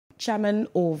Chairman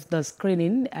of the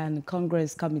Screening and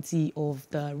Congress Committee of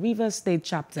the Rivers State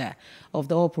Chapter of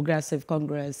the All Progressive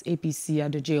Congress, APC,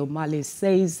 Adoje Omale,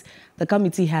 says the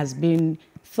committee has been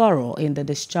thorough in the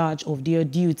discharge of their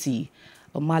duty.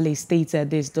 Omale stated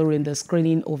this during the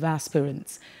screening of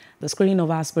aspirants. The screening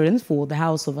of aspirants for the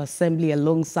House of Assembly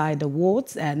alongside the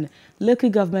wards and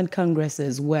local government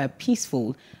congresses were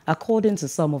peaceful, according to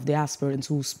some of the aspirants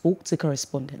who spoke to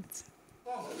correspondents.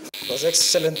 It was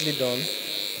excellently done,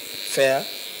 fair,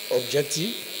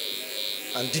 objective,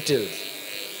 and detailed.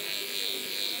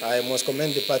 I must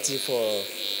commend the party for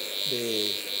the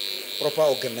proper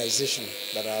organization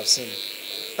that I have seen.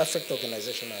 Perfect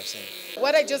organization I have seen.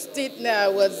 What I just did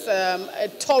now was a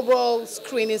thorough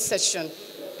screening session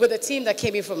with a team that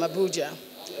came in from Abuja.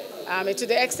 To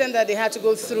the extent that they had to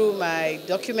go through my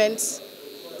documents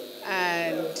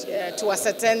and to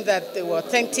ascertain that they were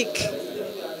authentic,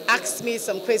 asked me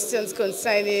some questions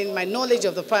concerning my knowledge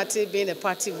of the party, being a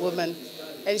party woman,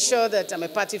 ensure that I'm a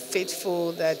party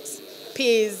faithful, that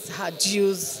pays her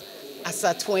dues as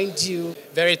at when due.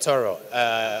 Very thorough.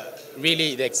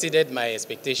 Really, it exceeded my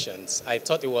expectations. I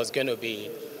thought it was going to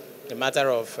be a matter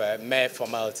of mere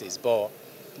formalities, but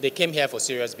they came here for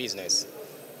serious business.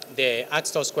 They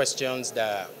asked us questions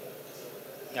that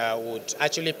would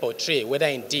actually portray whether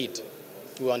indeed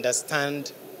we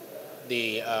understand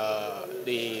the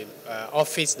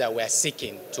office that we are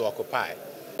seeking to occupy.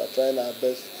 We are trying our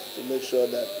best to make sure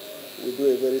that we do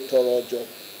a very thorough job.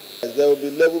 There will be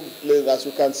level playing, as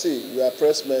you can see. You are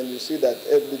pressmen, you see that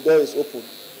the door is open.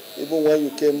 Even when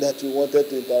you came that you wanted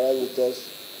to interact with us,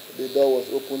 the door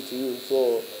was open to you.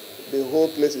 So the whole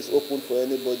place is open for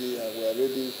anybody, and we are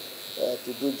ready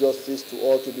to do justice to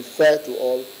all, to be fair to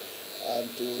all, and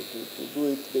to do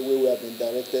it the way we have been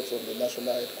directed from the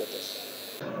national headquarters.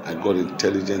 I got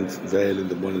intelligence very early in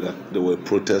the morning that there were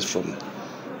protests from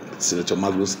Senator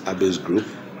Magnus Abe's group,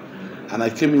 and I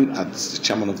came in as the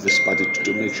chairman of this party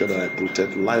to make sure that I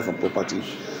protect life and property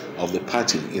of the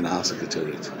party in our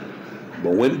secretariat.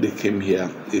 But when they came here,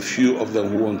 a few of them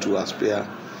who want to aspire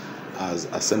as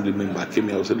assembly member came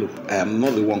here and said, look, I am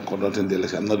not the one conducting the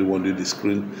election, I'm not the one doing the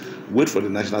screen. Wait for the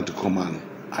national to come and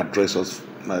address us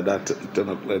at that 10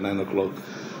 o'clock, 9 o'clock.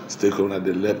 Stakeholder,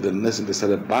 they left. The next thing, they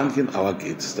started banging our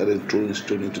gates, started throwing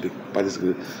stone into the party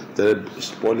secretary, started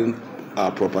spoiling our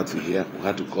property here. We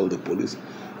had to call the police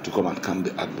to come and calm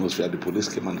the atmosphere. The police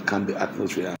came and calmed the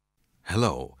atmosphere.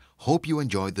 Hello. Hope you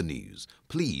enjoyed the news.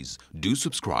 Please do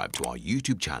subscribe to our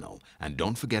YouTube channel and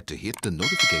don't forget to hit the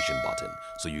notification button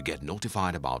so you get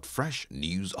notified about fresh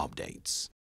news updates.